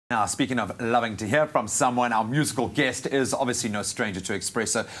Now, speaking of loving to hear from someone, our musical guest is obviously no stranger to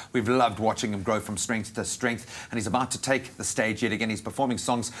Expresso. We've loved watching him grow from strength to strength, and he's about to take the stage yet again. He's performing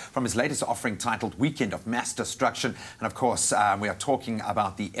songs from his latest offering titled Weekend of Mass Destruction. And of course, we are talking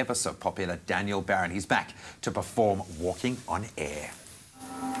about the ever so popular Daniel Barron. He's back to perform Walking on Air.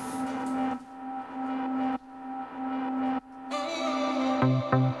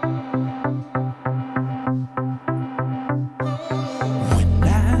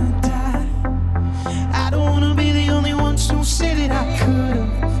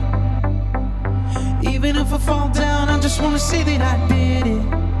 Even if I fall down, I just wanna say that I did it.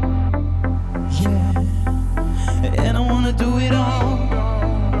 Yeah, and I wanna do it all.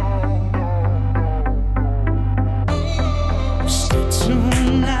 So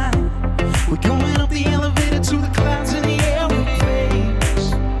tonight, we're going up the elevator to the clouds in the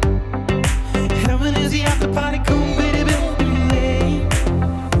airwaves. Heaven is the after party, come baby, don't be late.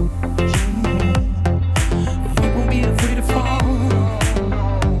 Yeah, we won't be afraid to fall.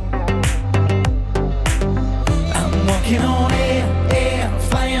 Walking on air,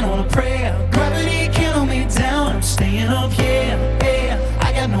 flying on a prayer. Gravity can't hold me down. I'm staying up here,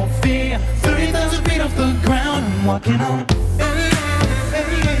 I got no fear. 30,000 feet off the ground. I'm walking on.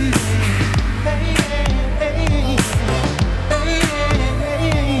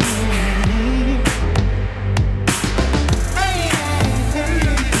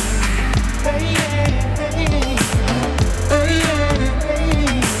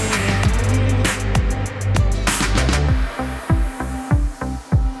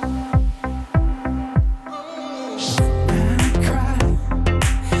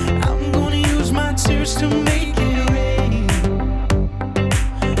 To make it rain,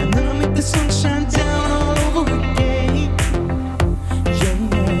 and then I'll make the sunshine down all over again. Yeah,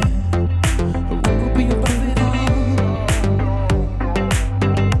 but we will be above it all.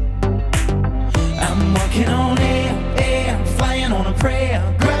 I'm walking on air, flying on a prayer.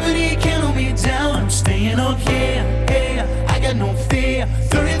 Gravity can't hold me down. I'm staying up here, I got no fear.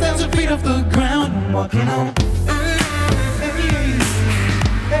 30,000 feet off the ground. I'm walking on.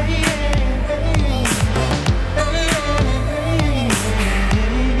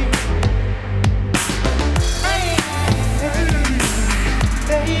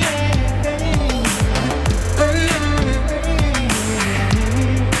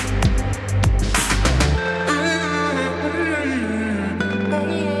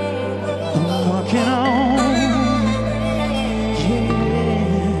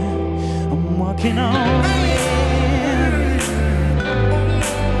 Walking on,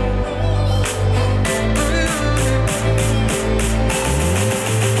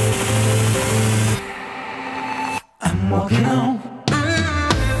 I'm walking on.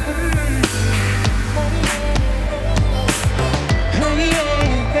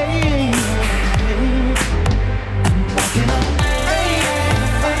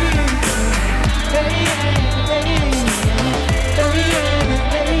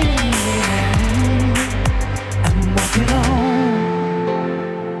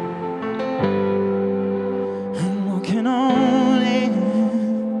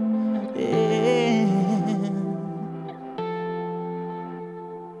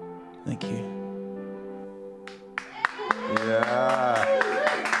 Thank you. Yeah.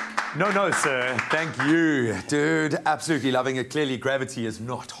 No, sir. Thank you. Dude, absolutely loving it. Clearly, gravity is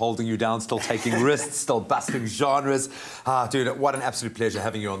not holding you down. Still taking risks, still busting genres. Dude, what an absolute pleasure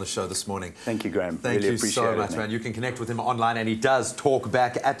having you on the show this morning. Thank you, Graham. Thank really you appreciate so it, much, man. You can connect with him online, and he does talk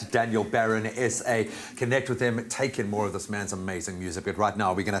back at Daniel Barron SA. Connect with him. Take in more of this man's amazing music. But right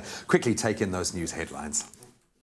now, we're going to quickly take in those news headlines.